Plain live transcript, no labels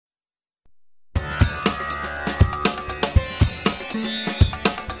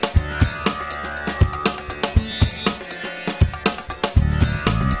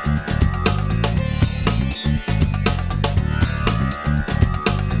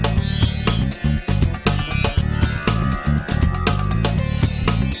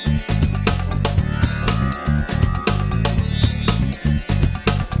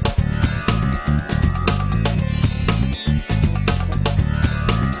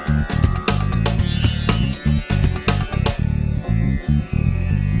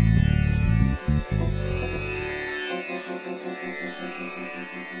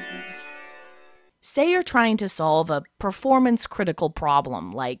Say you're trying to solve a performance-critical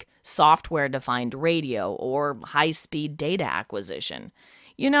problem like software-defined radio or high-speed data acquisition.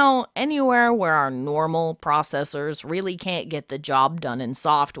 You know, anywhere where our normal processors really can't get the job done in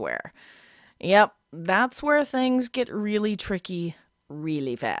software. Yep, that's where things get really tricky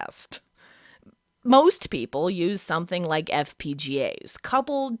really fast. Most people use something like FPGAs,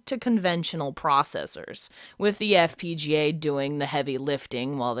 coupled to conventional processors, with the FPGA doing the heavy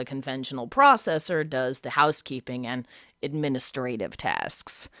lifting while the conventional processor does the housekeeping and administrative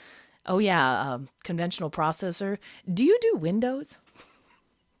tasks. Oh yeah, conventional processor, do you do Windows?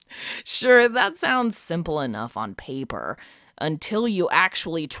 Sure, that sounds simple enough on paper, until you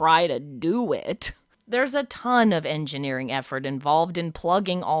actually try to do it. There's a ton of engineering effort involved in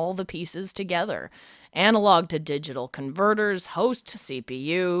plugging all the pieces together. Analog to digital converters, host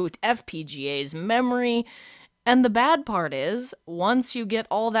CPU, FPGAs, memory. And the bad part is, once you get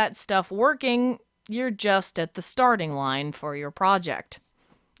all that stuff working, you're just at the starting line for your project.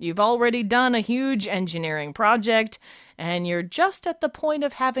 You've already done a huge engineering project, and you're just at the point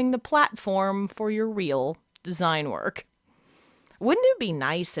of having the platform for your real design work. Wouldn't it be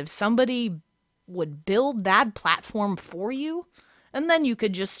nice if somebody would build that platform for you, and then you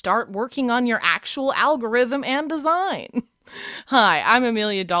could just start working on your actual algorithm and design? Hi, I'm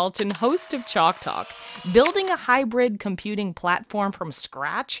Amelia Dalton, host of Chalk Talk. Building a hybrid computing platform from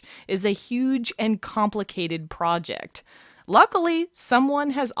scratch is a huge and complicated project. Luckily, someone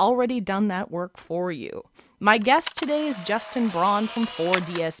has already done that work for you. My guest today is Justin Braun from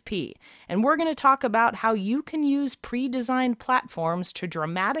 4DSP, and we're going to talk about how you can use pre-designed platforms to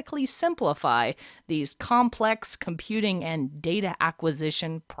dramatically simplify these complex computing and data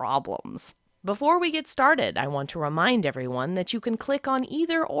acquisition problems. Before we get started, I want to remind everyone that you can click on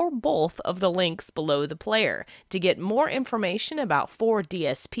either or both of the links below the player to get more information about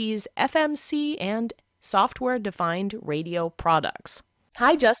 4DSP's FMC and software-defined radio products.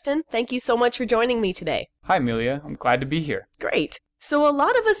 Hi, Justin. Thank you so much for joining me today. Hi, Amelia. I'm glad to be here. Great. So a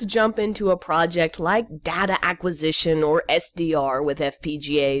lot of us jump into a project like data acquisition or SDR with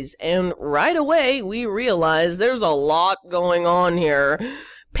FPGAs, and right away we realize there's a lot going on here.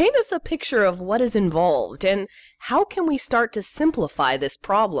 Paint us a picture of what is involved, and how can we start to simplify this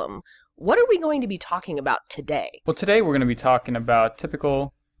problem? What are we going to be talking about today? Well, today we're going to be talking about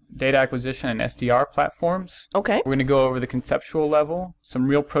typical data acquisition and SDR platforms. Okay. We're going to go over the conceptual level, some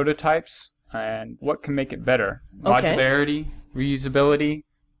real prototypes, and what can make it better. Okay. Modularity, reusability,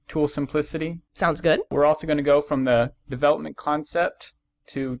 tool simplicity. Sounds good. We're also going to go from the development concept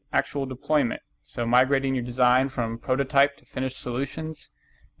to actual deployment. So migrating your design from prototype to finished solutions,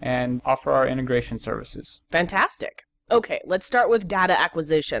 and offer our integration services. Fantastic. Okay, let's start with data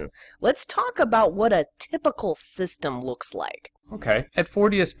acquisition. Let's talk about what a typical system looks like. Okay. At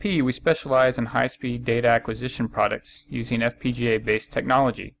 4DSP, we specialize in high-speed data acquisition products using FPGA-based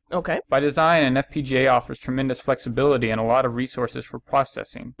technology. Okay. By design, an FPGA offers tremendous flexibility and a lot of resources for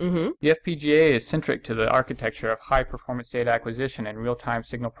processing. The FPGA is centric to the architecture of high-performance data acquisition and real-time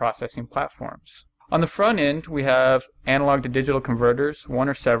signal processing platforms. On the front end, we have analog to digital converters, one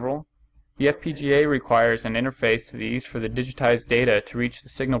or several. The FPGA requires an interface to these for the digitized data to reach the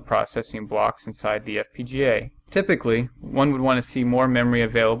signal processing blocks inside the FPGA. Typically, one would want to see more memory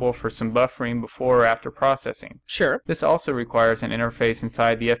available for some buffering before or after processing. Sure. This also requires an interface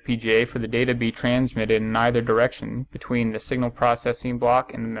inside the FPGA for the data to be transmitted in either direction between the signal processing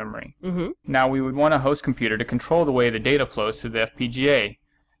block and the memory. Now, we would want a host computer to control the way the data flows through the FPGA.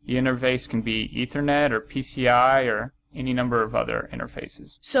 The interface can be Ethernet or PCI or any number of other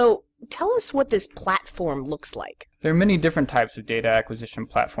interfaces. So, tell us what this platform looks like. There are many different types of data acquisition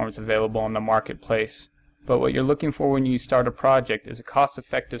platforms available in the marketplace, but what you're looking for when you start a project is a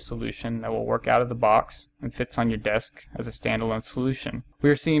cost-effective solution that will work out of the box and fits on your desk as a standalone solution. We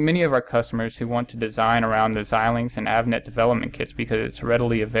are seeing many of our customers who want to design around the Xilinx and Avnet development kits because it's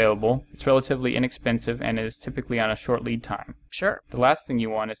readily available, it's relatively inexpensive, and it is typically on a short lead time. Sure. The last thing you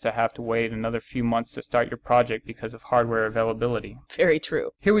want is to have to wait another few months to start your project because of hardware availability. Very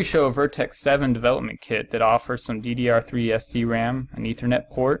true. Here we show a Vertex 7 development kit that offers some DDR3 SDRAM, an Ethernet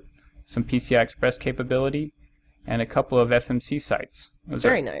port, some PCI Express capability, and a couple of FMC sites. Those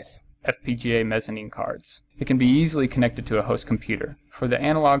Very are nice. FPGA mezzanine cards. It can be easily connected to a host computer. For the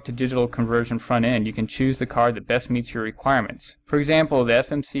analog to digital conversion front end, you can choose the card that best meets your requirements. For example, the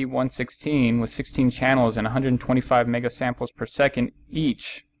FMC 116 with 16 channels and 125 megasamples per second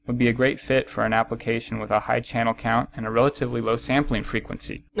each would be a great fit for an application with a high channel count and a relatively low sampling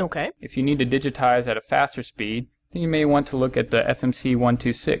frequency. Okay. If you need to digitize at a faster speed, Then you may want to look at the FMC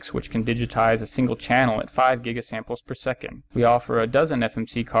 126, which can digitize a single channel at 5 gigasamples per second. We offer a dozen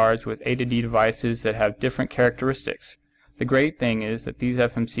FMC cards with A to D devices that have different characteristics. The great thing is that these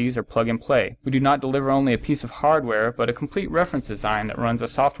FMCs are plug and play. We do not deliver only a piece of hardware, but a complete reference design that runs a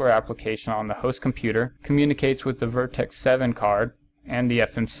software application on the host computer, communicates with the Vertex 7 card and the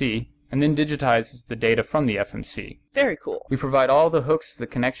FMC, and then digitizes the data from the FMC. Very cool. We provide all the hooks, the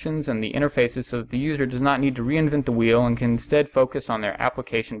connections, and the interfaces so that the user does not need to reinvent the wheel and can instead focus on their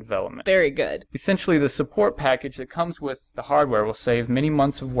application development. Very good. Essentially, the support package that comes with the hardware will save many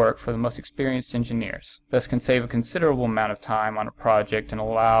months of work for the most experienced engineers. Thus can save a considerable amount of time on a project and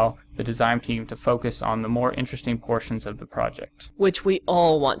allow the design team to focus on the more interesting portions of the project. Which we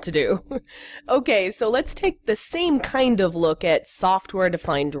all want to do. Okay, so let's take the same kind of look at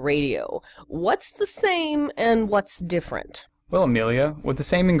software-defined radio. What's the same and what's different? Well, Amelia, with the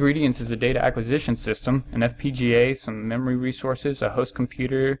same ingredients as a data acquisition system, an FPGA, some memory resources, a host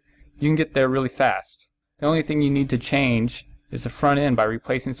computer, you can get there really fast. The only thing you need to change is the front end by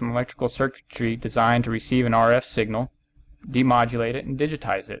replacing some electrical circuitry designed to receive an RF signal, demodulate it, and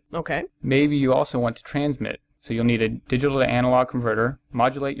digitize it. Okay. Maybe you also want to transmit, so you'll need a digital to analog converter,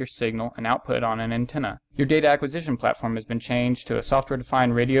 modulate your signal, and output on an antenna. Your data acquisition platform has been changed to a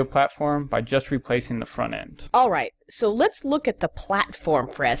software-defined radio platform by just replacing the front end. Alright, so let's look at the platform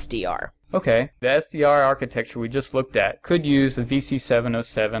for SDR. Okay, the SDR architecture we just looked at could use the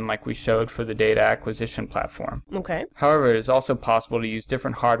VC707 like we showed for the data acquisition platform. Okay. However, it is also possible to use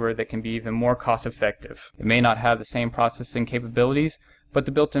different hardware that can be even more cost-effective. It may not have the same processing capabilities, but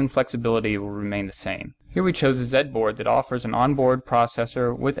the built-in flexibility will remain the same. Here we chose a Z board that offers an onboard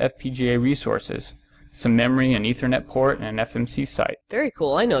processor with FPGA resources, some memory, an Ethernet port, and an FMC site. Very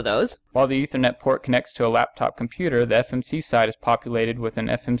cool, I know those. While the Ethernet port connects to a laptop computer, the FMC site is populated with an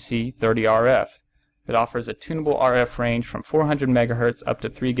FMC 30RF that offers a tunable RF range from 400 MHz up to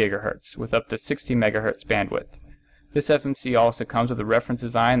 3 GHz with up to 60 MHz bandwidth. This FMC also comes with a reference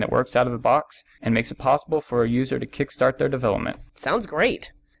design that works out of the box and makes it possible for a user to kickstart their development. Sounds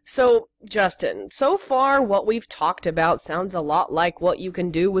great. So, Justin, so far what we've talked about sounds a lot like what you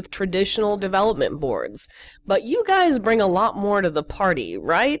can do with traditional development boards. But you guys bring a lot more to the party,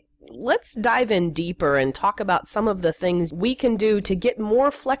 right? Let's dive in deeper and talk about some of the things we can do to get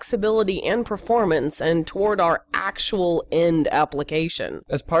more flexibility and performance and toward our actual end application.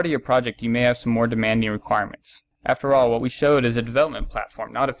 As part of your project, you may have some more demanding requirements. After all, what we showed is a development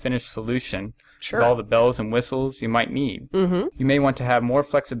platform, not a finished solution. Sure. With all the bells and whistles you might need. You may want to have more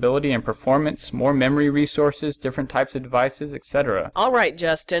flexibility and performance, more memory resources, different types of devices, etc. Alright,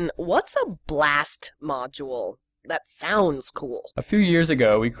 Justin, what's a BLAST module? That sounds cool. A few years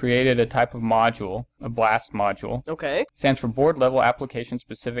ago, we created a type of module, a BLAST module. Okay. It stands for Board Level Application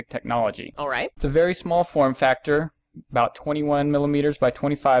Specific Technology. Alright. It's a very small form factor, about 21 millimeters by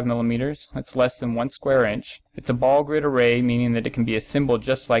 25 millimeters. That's less than 1 square inch. It's a ball grid array, meaning that it can be assembled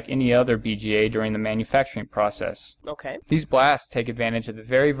just like any other BGA during the manufacturing process. Okay. These blasts take advantage of the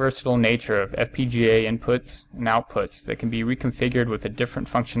very versatile nature of FPGA inputs and outputs that can be reconfigured with a different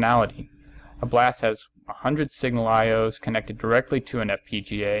functionality. A blast has 100 signal IOs connected directly to an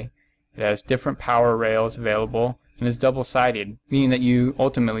FPGA. It has different power rails available and is double-sided, meaning that you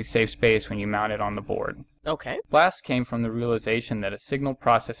ultimately save space when you mount it on the board. Okay. BLAST came from the realization that a signal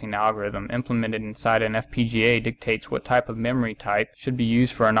processing algorithm implemented inside an FPGA dictates what type of memory type should be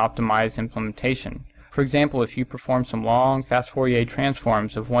used for an optimized implementation. For example, if you perform some long, fast Fourier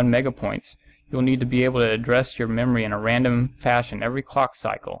transforms of 1 megapoints, you'll need to be able to address your memory in a random fashion every clock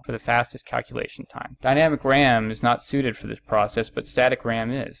cycle for the fastest calculation time. Dynamic RAM is not suited for this process, but static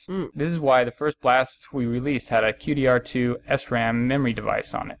RAM is. This is why the first BLAST we released had a QDR2 SRAM memory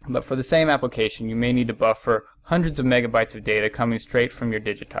device on it. But for the same application, you may need to buffer hundreds of megabytes of data coming straight from your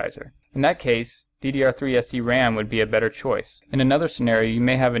digitizer. In that case, DDR3 SDRAM would be a better choice. In another scenario, you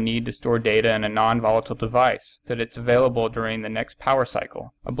may have a need to store data in a non-volatile device, so that it's available during the next power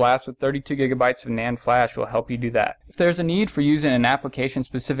cycle. A blast with 32 gigabytes of NAND flash will help you do that. If there's a need for using an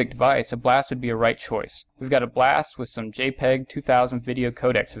application-specific device, a blast would be a right choice. We've got a blast with some JPEG 2000 video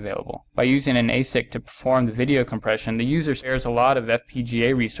codecs available. By using an ASIC to perform the video compression, the user shares a lot of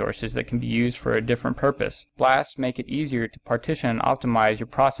FPGA resources that can be used for a different purpose. Blasts make it easier to partition and optimize your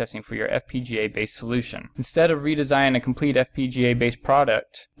processing for your FPGA-based solution. Instead of redesigning a complete FPGA-based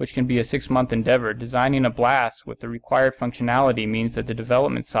product, which can be a 6-month endeavor, designing a blast with the required functionality means that the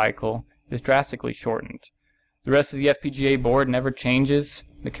development cycle is drastically shortened. The rest of the FPGA board never changes,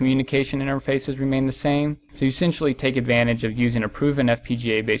 The communication interfaces remain the same, so you essentially take advantage of using a proven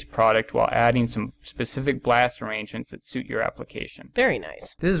FPGA-based product while adding some specific blast arrangements that suit your application. Very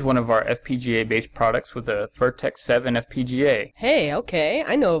nice. This is one of our FPGA-based products with a Vertex 7 FPGA. Hey, okay,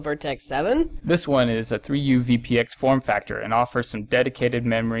 I know Vertex 7. This one is a 3U VPX form factor and offers some dedicated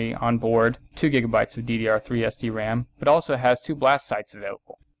memory on board, 2 GB of DDR3 SD-RAM, but also has 2 blast sites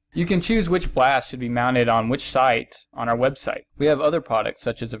available. You can choose which blast should be mounted on which site on our website. We have other products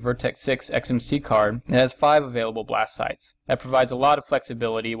such as a Vertex 6 XMC card that has 5 available blast sites. That provides a lot of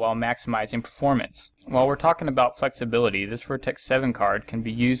flexibility while maximizing performance. While we're talking about flexibility, this Vertex 7 card can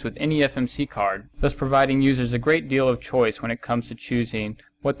be used with any FMC card, thus providing users a great deal of choice when it comes to choosing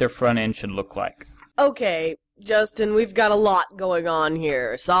what their front end should look like. Okay, Justin, we've got a lot going on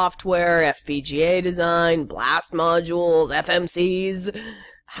here. Software, FPGA design, blast modules, FMCs.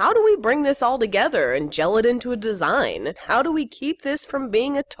 How do we bring this all together and gel it into a design? How do we keep this from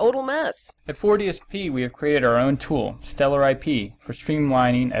being a total mess? At 4DSP, we have created our own tool, Stellar IP, for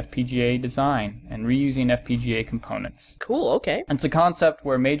streamlining FPGA design and reusing FPGA components. Cool, okay. It's a concept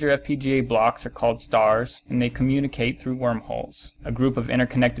where major FPGA blocks are called stars, and they communicate through wormholes. A group of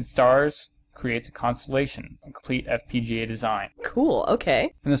interconnected stars creates a constellation, a complete FPGA design. Cool,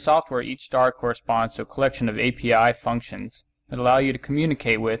 okay. In the software, each star corresponds to a collection of API functions that allow you to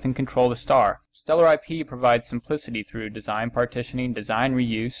communicate with and control the star. Stellar IP provides simplicity through design partitioning, design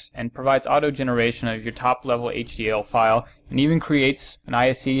reuse, and provides auto-generation of your top-level HDL file, and even creates an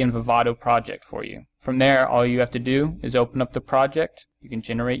ISE and Vivado project for you. From there, all you have to do is open up the project. You can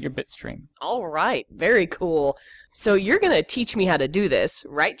generate your bitstream. All right, very cool. So you're going to teach me how to do this,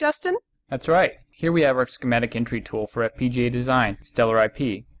 right, Justin? That's right. Here we have our schematic entry tool for FPGA design, Stellar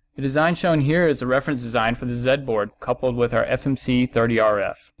IP. The design shown here is a reference design for the Z board coupled with our FMC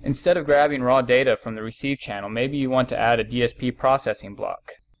 30RF. Instead of grabbing raw data from the receive channel, maybe you want to add a DSP processing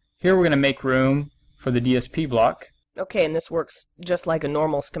block. Here we're going to make room for the DSP block. Okay, and this works just like a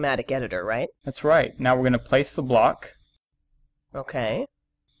normal schematic editor, right? That's right. Now we're going to place the block. Okay.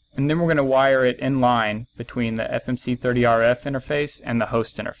 And then we're going to wire it in line between the FMC 30RF interface and the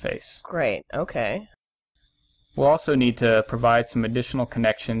host interface. Great, okay. We'll also need to provide some additional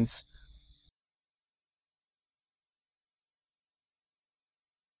connections.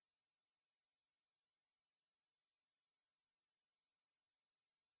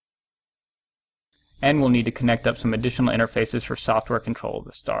 And we'll need to connect up some additional interfaces for software control of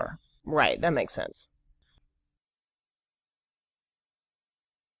the star. Right, that makes sense.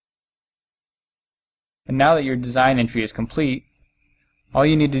 And now that your design entry is complete, all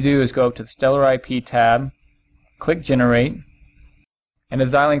you need to do is go up to the Stellar IP tab, click Generate, and a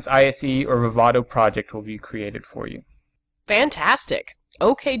Xilinx ISE or Vivado project will be created for you. Fantastic!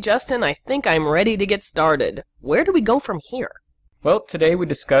 Okay, Justin, I think I'm ready to get started. Where do we go from here? Well, today we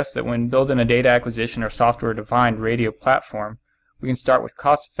discussed that when building a data acquisition or software-defined radio platform, we can start with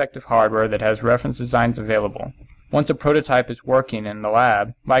cost-effective hardware that has reference designs available. Once a prototype is working in the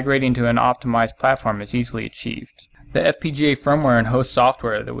lab, migrating to an optimized platform is easily achieved. The FPGA firmware and host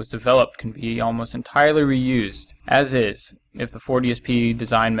software that was developed can be almost entirely reused, as is, if the 4DSP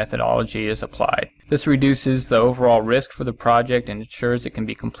design methodology is applied. This reduces the overall risk for the project and ensures it can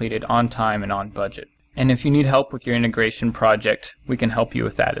be completed on time and on budget. And if you need help with your integration project, we can help you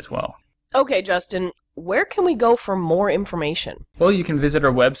with that as well. Okay, Justin, where can we go for more information? Well, you can visit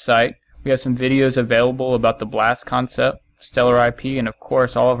our website. We have some videos available about the BLAST concept, Stellar IP, and of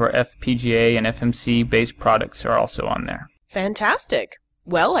course all of our FPGA and FMC based products are also on there. Fantastic!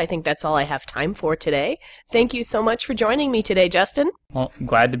 Well, I think that's all I have time for today. Thank you so much for joining me today, Justin. Well, I'm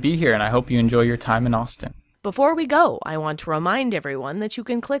glad to be here, and I hope you enjoy your time in Austin. Before we go, I want to remind everyone that you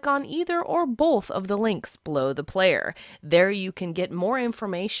can click on either or both of the links below the player. There you can get more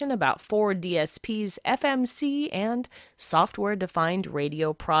information about 4DSP's FMC and software-defined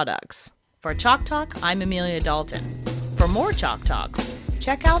radio products. For Chalk Talk, I'm Amelia Dalton. For more Chalk Talks,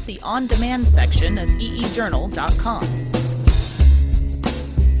 check out the on-demand section of eejournal.com.